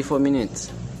 Yeah, 34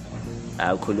 minutes.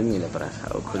 I'll call you, brah.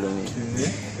 Okay.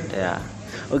 Yeah.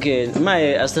 Okay,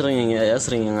 my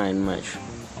ringing much.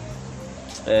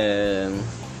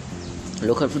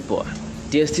 local football,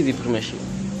 DSTV Premiership,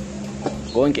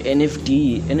 going to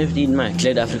NFD in my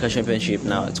Cleared Africa Championship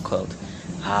now it's called.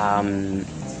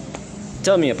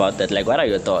 Tell me about that. Like, what are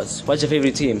your thoughts? What's your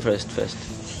favorite team first?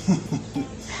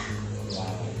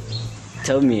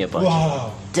 Tell me about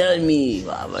it. Tell me.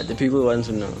 Wow, the people want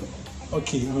to know.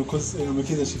 Okay, because I'm a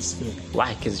Kaizer Chiefs fan.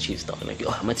 Why Kaizer Chiefs though? Like,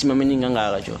 my team are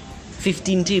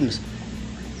 15 teams.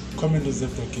 Comment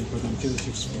reserved, okay, but I'm Kaizer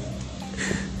Chiefs fan.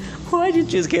 Why did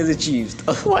you choose Kaizer Chiefs?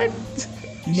 What?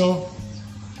 You know,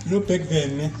 back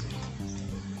then,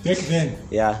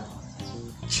 Yeah.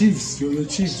 Chiefs, your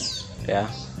Chiefs. Yeah.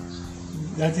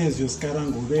 That is your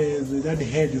Skarangobeze, that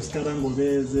head your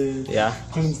Skarangobeze. Yeah.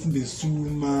 Collins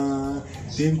Besuma,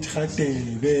 David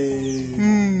Khatebe.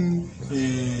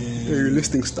 You're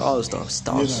listing stars.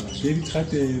 David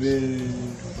Khatebe,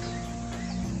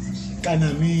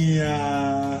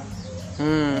 Kanamia.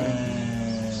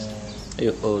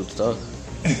 You're old, dog.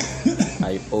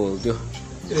 Are you old, yo?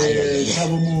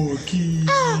 Tabomoki.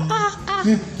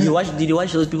 Did you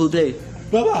watch those people play?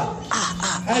 Baba,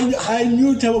 I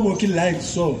knew Tabomoki live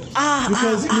so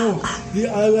because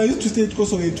I used to stay at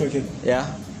Kosovo Tracken. Yeah.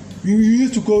 We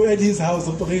used to go at his house.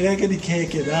 This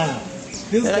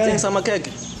guy, some cake.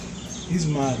 His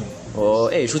mother. Oh,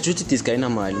 hey, should you this guy in a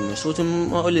mile? Should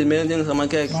you only make some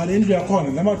cake? My India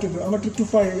corner. I'm to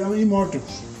fight. I'm immortal.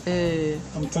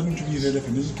 I'm starting to be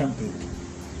relevant. This campaign.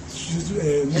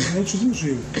 Not choosing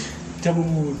you.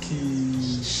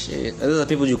 Tabomoki. Shit. Those are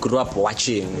people you grew up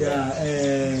watching.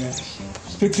 Yeah.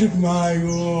 Patrick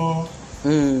Mayo.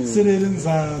 Cyril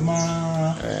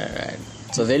Zama. Right.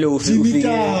 So Velo will figure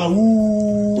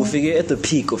at the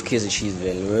peak of Kaizer Chiefs,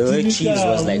 where Chiefs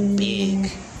was like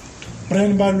big.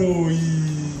 Brian Baloyi.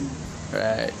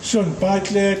 Right. Sean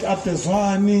Bartlett,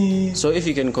 Aptezwani. So if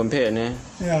you can compare, the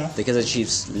Kaizer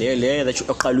Chiefs, the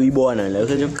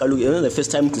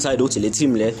first time decided to let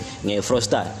him first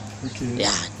start. Okay.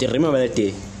 Yeah, they remember that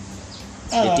day.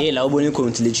 The day Lauboni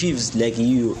come to the Chiefs like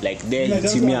you, like their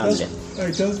team. I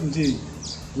just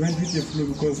went with the flow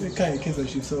because I Kaizer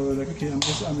Chiefs, so like okay, I'm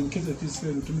in Kaizer Chiefs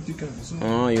fan automatically. So.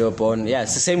 Oh, you're born. Yeah,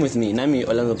 it's the same with me. Nami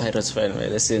Orlando Pirates fan,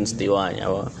 right? Since day one.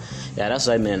 Yeah, that's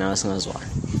why me and I was as one.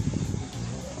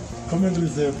 Comment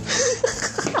reserve.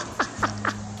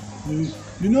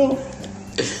 You know.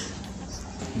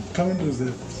 Comment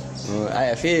reserve.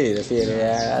 I feel it.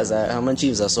 Yeah, as how many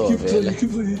Chiefs I saw. You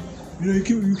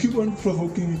keep on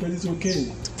provoking me, but it's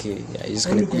okay. Okay, yeah, you're just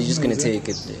gonna take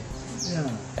it. Yeah,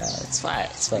 it's fine.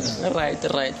 Yeah. All right.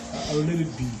 I'll let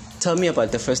it be. Tell me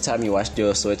about the first time you watched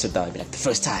your Soweto derby. Like the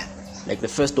first time, like the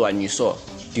first one you saw.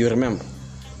 Do you remember?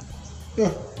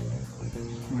 Yeah.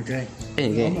 Okay.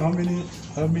 Okay. How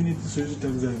many Soweto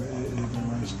times have I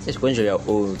watched? It's when you're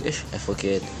old. I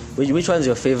forget. Which one's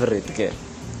your favorite? Okay.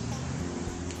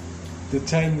 The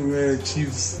time where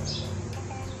Chiefs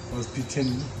was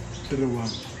beaten 3-1.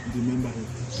 Remember it?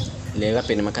 Lega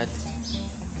Penny Makati.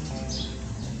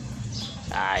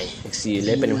 Aye, see,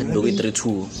 Lepen had to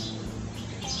 3-2.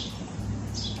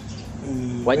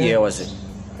 What year was it?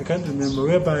 I can't remember.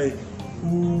 Whereby,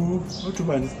 what to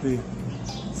buy this name?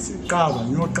 Kaba,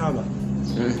 you know Kaba?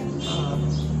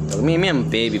 Me, I'm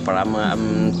baby, but I'm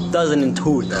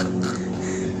 2002.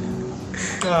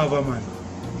 Kaba, man.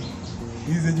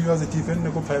 He was a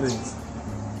defender for Pirates.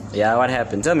 Yeah, what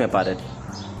happened? Tell me about it.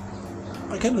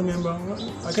 I can't remember.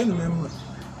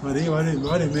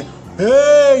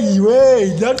 Hey,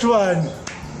 wait, that one.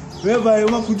 Whereby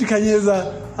Maputi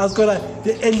Kanyeza has got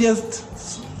the earliest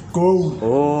goal.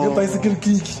 A bicycle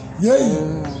kick.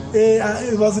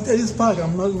 It was at Ellis Park.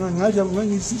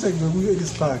 It seems like we're at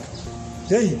Ellis Park.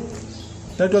 Hey,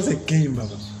 that was a game,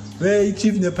 Baba. Where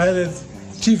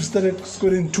Chiefs started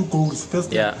scoring 2 goals.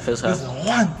 First half.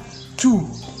 1, 2.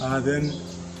 Then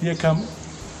here come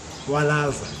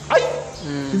Walaza.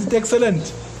 Is it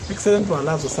excellent? Excellent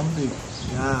Walaza or something.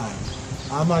 Yeah.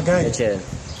 I'm a guy.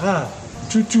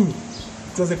 2-2.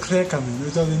 It was a cracker, man.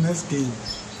 It was a nice game.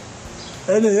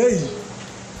 Hey.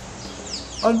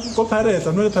 Go Pirates.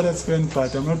 I'm not a Pirates fan,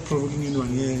 but I'm not provoking anyone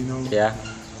here, you know. Yeah.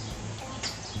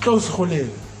 Close Khole.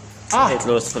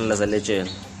 Close Khole as a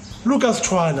legend. Lucas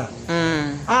Chwala.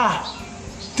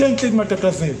 10 click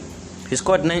Matapase. He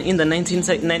scored in the 19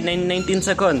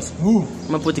 seconds. Who?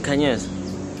 Maputi Kanyes.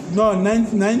 No,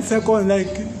 9 seconds.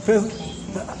 Like first,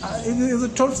 it is a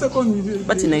 12 seconds.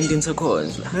 But in 19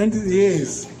 seconds. 90,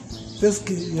 yes. First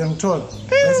young tall.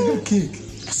 Bicycle kick.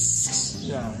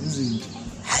 Yeah, isn't it?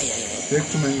 Back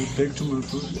to my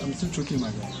food. I'm still choking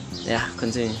my guy. Yeah,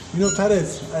 continue. You know,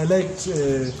 Pirates, I liked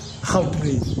how to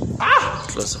play.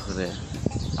 Close over there.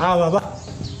 Baba.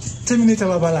 Terminator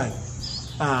Baba.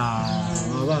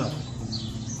 Baba.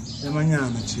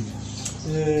 Emanyana chi.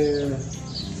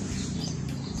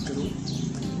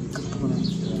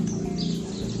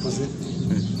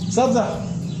 Sabza.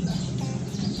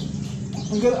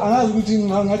 Angazi ukuthi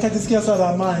ngathatha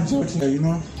isikiyasala manje you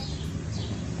know.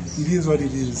 It is what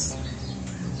it is.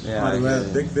 Yeah. Well,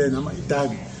 back then a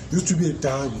derby used to be a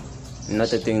derby. Not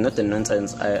the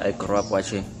nonsense I grew up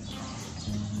watching.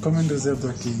 Come and reserve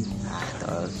the key.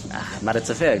 But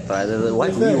it's a fact, but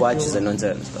what we watch is a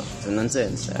nonsense, though. It's a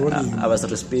nonsense. I was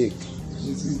respect.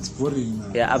 It's boring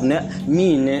now. Yeah,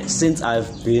 since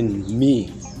I've been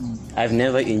me, I've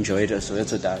never enjoyed a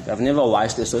Soweto derby. I've never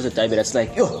watched a Soweto derby that's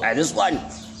like, yo, I just won.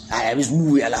 I have his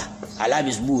booyala. I love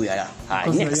his booyala.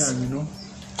 Because young, you know.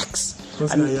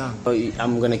 Because you're young.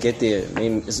 I'm gonna get there.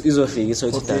 It's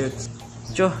Soweto derby.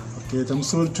 Sure. Okay, I'm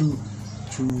sorry to.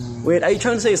 Wait, are you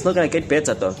trying to say it's not gonna get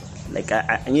better though? Like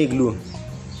I need glue.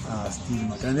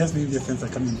 Still, unless maybe the fans are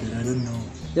coming back. I don't know.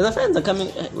 Yeah, the fans are coming.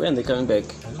 When are they coming back?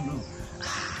 I don't know.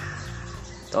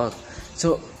 Dog.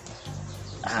 So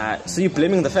you're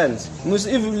blaming the fans?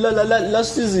 If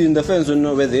last season the fans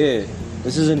were there.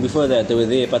 The season before that they were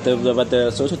there, but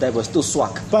the social type was still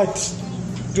swag. But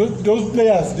those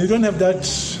players, they don't have that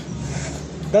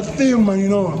thing, man. You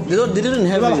know. They didn't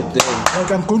have it then.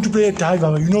 Like I'm going to play a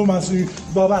diver, you know,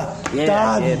 Baba.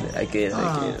 Yeah, I get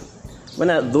it. When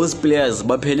those players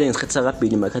were playing, my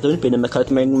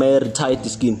retired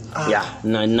skin. Yeah,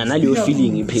 now you're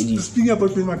feeling it. Speaking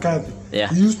about Bill McCarthy, yeah,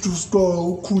 he used to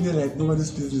score Kunya like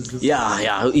nobody's business.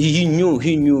 Yeah, he knew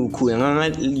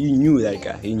Kunya. You knew that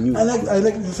guy. He knew. I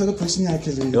like the celebration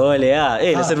actually. Oh yeah,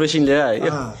 the celebration there.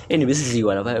 Yeah, and basically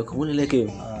what about like him.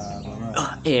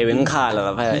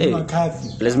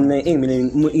 Let's mean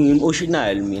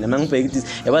emotional. Among this,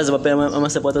 it was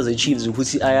about supporters the Chiefs who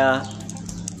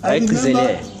I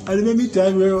remember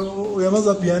time where we was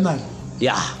up piano.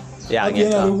 Yeah. Yeah. The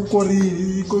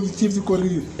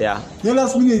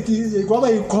last minute, go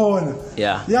by corner.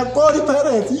 Yeah. Yeah, call the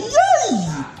Pirates. Yay!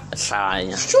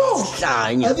 Shine. Sure.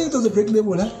 Shine. I think it was a break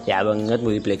level, huh? Yeah, but not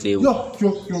with break level. Yo,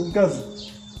 guys.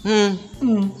 My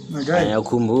guy.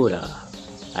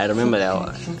 I remember that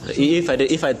one.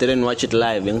 If I didn't watch it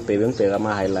live, I'm paying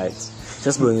my highlights.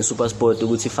 Just going super sport to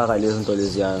go to Fara listen to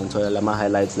this year and to my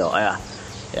highlights now.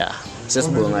 Yeah.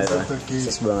 Just going like that.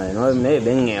 Just going. No,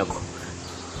 maybe.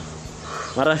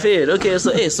 But I feel okay.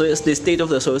 So it's the state of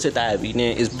the social type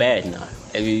is bad now.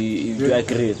 If you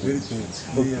agree. Very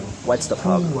bad. What's the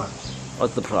problem?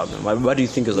 What's the problem? What do you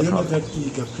think is the problem? That he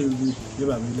can play with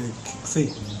like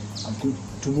say, I'm good.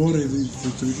 Tomorrow is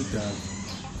the social type.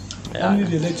 Only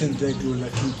the legends like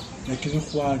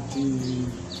Inukwati,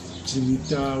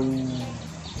 Jimitau,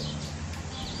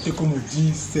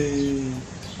 Ekomodise.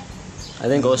 I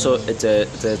think also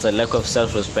it's a lack of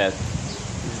self-respect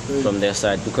from their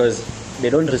side because they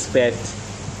don't respect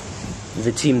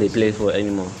the team they play for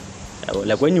anymore.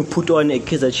 Like when you put on a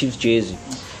Kaizer Chiefs jersey,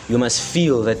 you must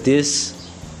feel that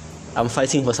I'm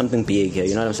fighting for something big here.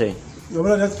 You know what I'm saying?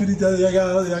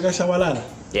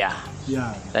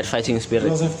 Yeah. That fighting spirit. He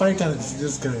was a fighter,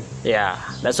 this guy. Yeah.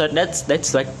 That's what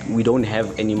we don't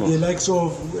have anymore. The likes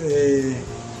of the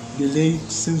late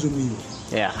Senzomio.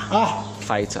 Yeah.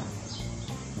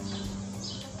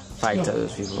 Fighter,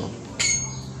 those people.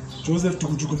 Joseph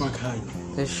Tukujuku Makai.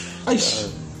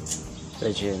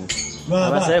 Legend. My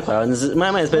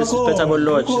mind is better about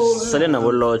Lodge. Selena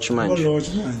about Lodge, man.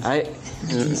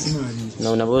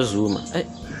 No, never Zoom.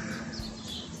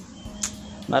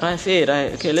 But I feel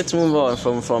okay. Let's move on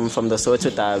from the Soweto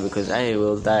die because I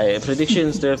will die.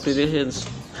 Predictions. There are predictions.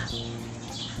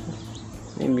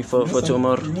 Maybe for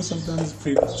tomorrow. You know, sometimes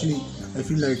predicting, I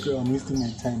feel like I'm wasting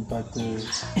my time. But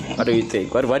what do you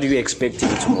think? What do you expect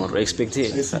tomorrow? Expect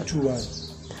it. I see 2-1.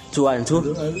 2-1 too.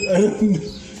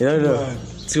 You don't know.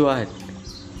 2-1.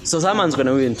 So someone's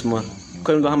gonna win tomorrow.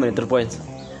 Couldn't go how many 3 points?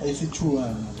 I see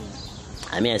 2-1.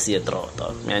 I see a draw,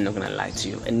 dog. I'm not gonna lie to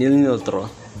you. A 0-0 draw.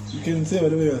 You can say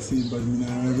whatever you are saying, but I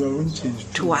won't change.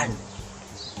 2-1.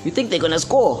 You think they're gonna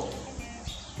score?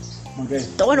 Okay.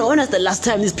 When was the last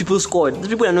time these people scored? These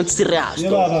people are not serious.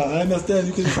 Yeah, I understand.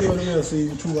 You can say whatever you are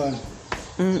saying. 2-1.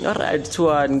 Alright,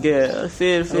 2-1. Yeah,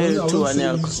 fair. 2-1.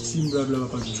 Yeah. Team blah blah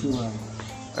blah. 2-1.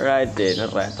 Alright then.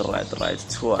 Alright.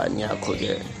 2-1. Yeah,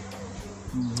 okay.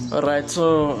 Alright,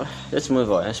 so let's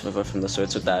move on. From the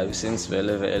Soweto derby since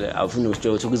I've finished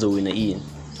to go win a Ian.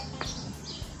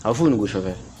 I've finished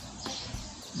go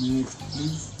Next,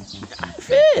 please.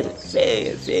 Fair.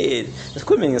 It's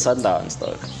coming in Sundowns,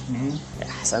 dog. Yeah,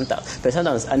 Sundowns. But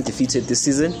Sundowns undefeated this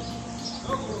season.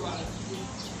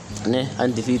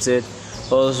 Undefeated.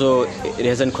 Also, it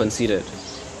hasn't conceded.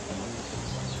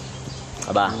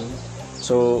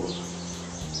 So,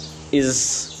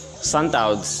 is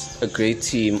Sundowns a great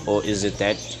team, or is it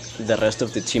that the rest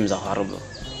of the teams are horrible?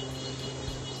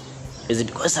 Is it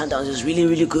because Sundowns is really,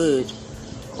 really good,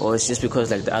 or it's just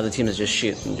because like the other teams are just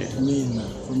shit? I mean,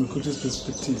 from a coach's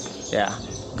perspective, yeah,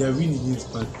 they're winning it,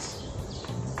 but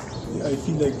I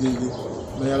feel like they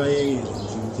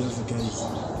just the guys.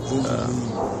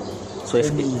 So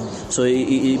if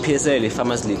PSL,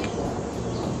 Farmers League.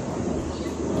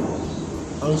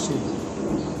 How so?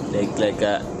 Like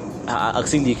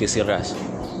Axel League is serious.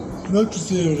 Not to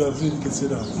say that League is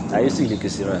serious. I used to League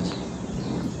is serious.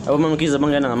 Abo mamkiza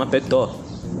bangena ngama back door.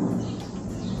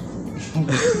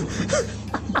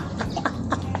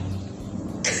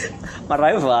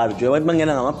 Marival nje wathi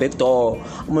bangena ngama back door.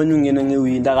 Umuntu ungena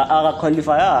ngewinda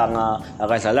aka-qualify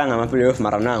akadlalanga ama playoff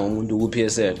mara nanga umuntu ku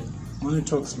PSL. Money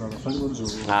talks baba, fanele bonzo.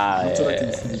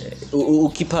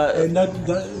 Ukhipha and that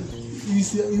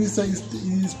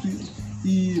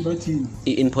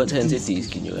i-importance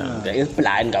edisk nje is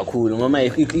blind kakhulu ngoba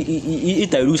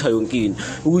i-dilute yonke into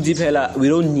ukuthi phela we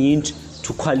don't need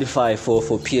to qualify for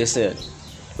PSL,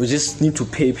 we just need to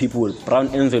pay people brown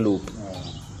envelope.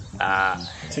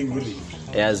 Tenguri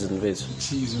yazi mfethu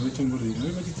cheese wetenguri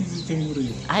bathi tenguri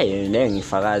hayi le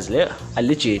ngifakazi le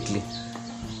allegedly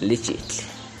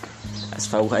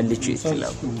asifaka allegedly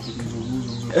lapho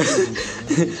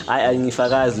hayi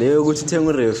ngifakazi le ukuthi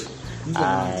Tenguri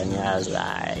ngiyazi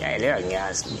leyo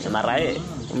ngiyazi mara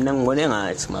mina ngibone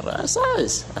ngathi mara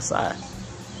asazi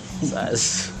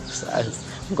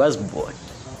ngikwazi bona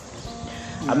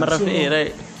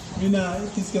amarafere mina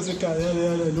idisk ekhaya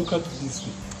look at this,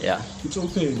 yeah, it's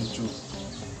open too.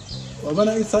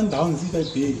 Wabana i-Sundowns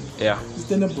big, yeah,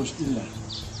 Stellenbosch illa,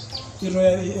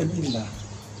 i-Royal AM illa.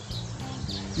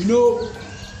 You know,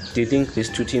 do you think these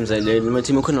two teams are do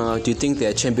you think they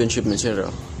are championship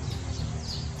material?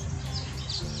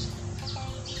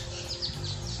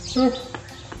 Sure.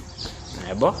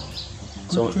 Yebo.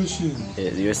 So question.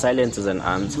 your silence is an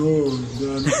answer. No,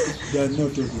 they are not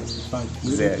obvious, but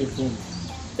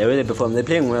the way they perform, they're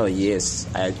playing well. Yes,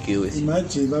 I agree with you.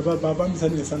 Imagine, Baba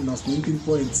Sundowns 19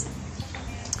 points.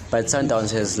 But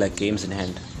Sundowns has like games in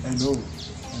hand. I know.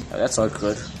 That's not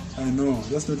good. I know,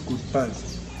 that's not good, but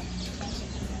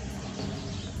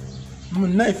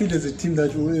now I feel there's a team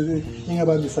that think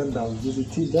about the Sundowns. There's a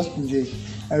team, that's PJ.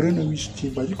 I don't know which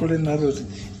team, but you call it Naros.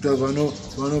 It was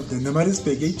one of them. The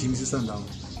Marisburg 8 teams is Sundowns.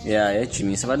 Yeah,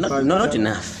 Jimmy, but not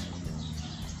enough.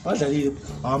 What are you?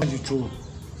 I'm the two.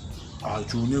 I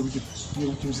feel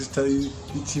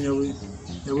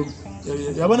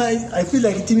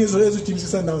like a team is always team is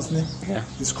Sundowns. Yeah,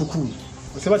 it's Cocoon.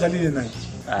 What's about night?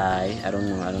 I don't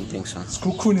know. I don't think so. It's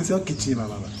Cocoon is a kitchen,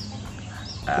 Mama.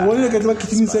 What do you get about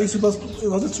kitchen? Say super.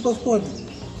 Was it super sport?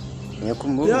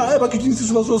 Yeah, but kitchen is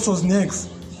super sport was next.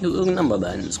 Look number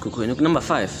band. It's Cocoon. Look number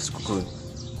 5. It's Cocoon.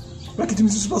 But kitchen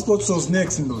is super sport was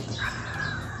next in Lord.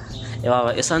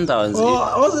 Yeah, it's Sundowns.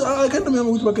 I can't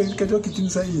remember what kitchen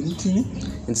is saying.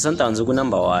 In Sundowns, we go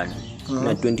number 1.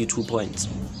 22 points.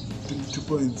 22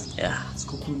 points. Yeah. It's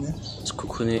Cocoon. It's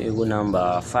Cocoon. We go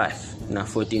number 5. Now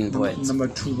 14 points. Number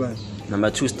 2, right?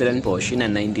 Number 2 Stellenbosch.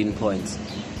 19 points.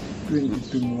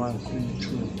 21,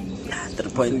 22.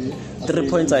 3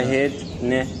 points ahead,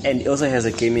 and he also has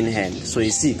a game in hand, so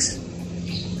he's 6.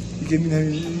 He came in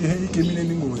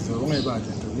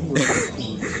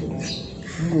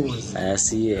I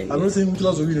see. I'm not saying it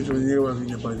was a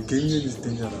winner, but the game is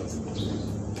dangerous.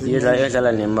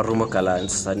 Yedlala nemarumo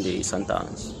Gallants Sunday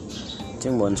Sundowns.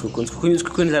 Tingbon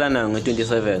Skukundla na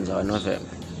 27 November.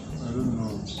 I don't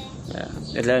know. Yeah.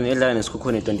 Yedlala is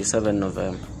 27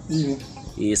 November.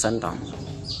 He Sundowns.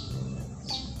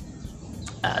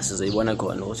 So you wanna go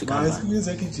and watch it. But I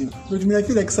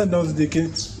feel like Sundowns they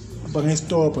can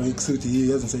stop and exit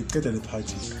here and say get at the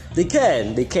party. They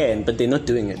can, but they're not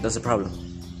doing it. That's the problem.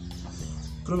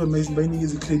 Problem is binding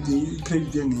is a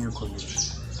credit in your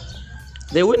college.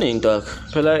 They're winning, dog.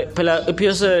 Pela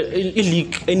appears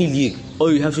any league.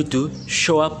 All you have to do,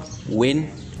 show up,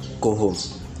 win, go home.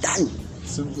 Done.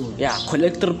 Simple. Yeah,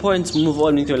 collect 3 points, move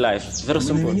on into your life. Very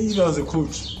simple. If I was a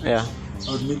coach, yeah,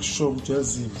 I would make sure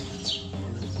just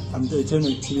I'm telling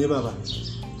my team, Baba,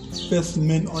 first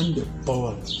man on the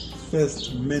ball.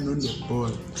 First man on the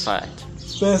ball. Fight.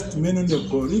 First man on the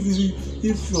ball.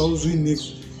 If I was winning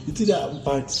next, it's either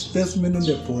but first man on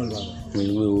the ball, Baba.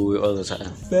 We all the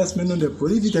time. First man on the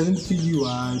ball. If he doesn't feel you,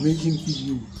 I make him feel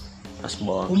you. That's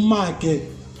ball. Market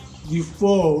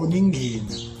before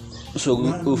Ningin. So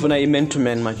ufuna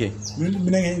i-man-to-man marking.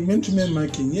 Man-to-man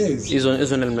marking, yes.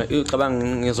 Zonal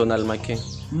marking.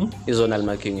 Zonal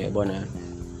marking, yabona.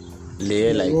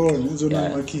 Le like zonal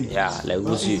marking. Yeah, like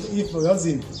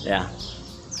if yeah.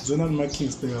 zonal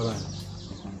marking spell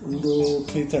into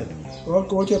catered.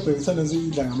 What you're paying, sometimes you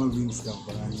don't have wings.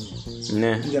 You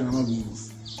don't have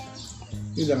wings.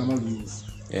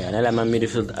 Yeah, and I'm a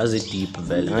midfield as a deep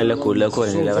well. I like when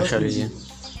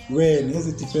as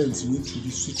it depends, you need to be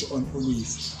switch on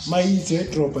always. My easy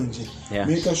drop and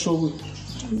make a show.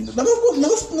 Never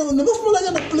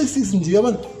places in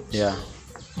German. Yeah.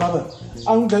 Baba,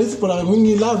 I'm going to put a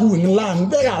wingy lag in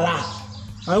land.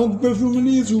 I won't pay for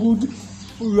minutes. You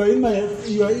are in my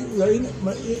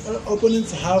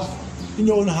opponents have in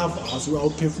your own half as well.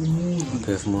 Pay for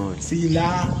more. See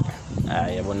la.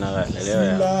 I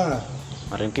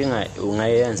think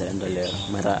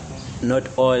not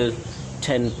all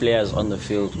 10 players on the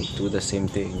field will do the same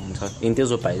thing. In this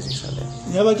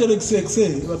never tell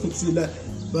say,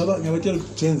 Baba, never tell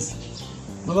chance.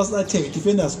 Mama's not take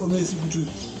defenders always to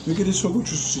make it so good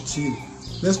to see.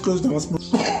 Let's close the hospital.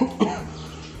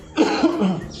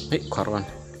 Hey, Corwan.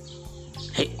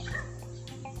 Hey.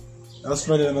 That's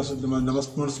right, the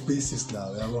most basis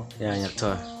now. Yeah, you're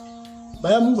tough.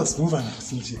 But I'm moving.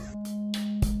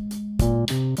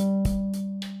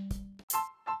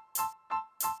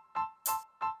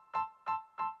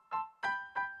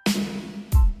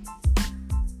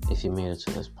 If you made it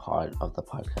to this part of the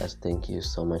podcast, thank you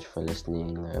so much for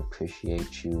listening. I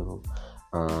appreciate you.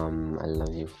 I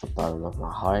love you from the bottom of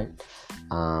my heart.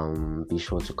 Be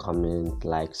sure to comment,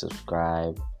 like,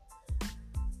 subscribe,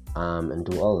 and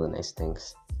do all the nice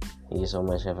things. Thank you so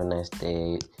much. Have a nice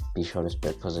day. Be sure to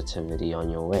spread positivity on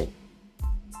your way.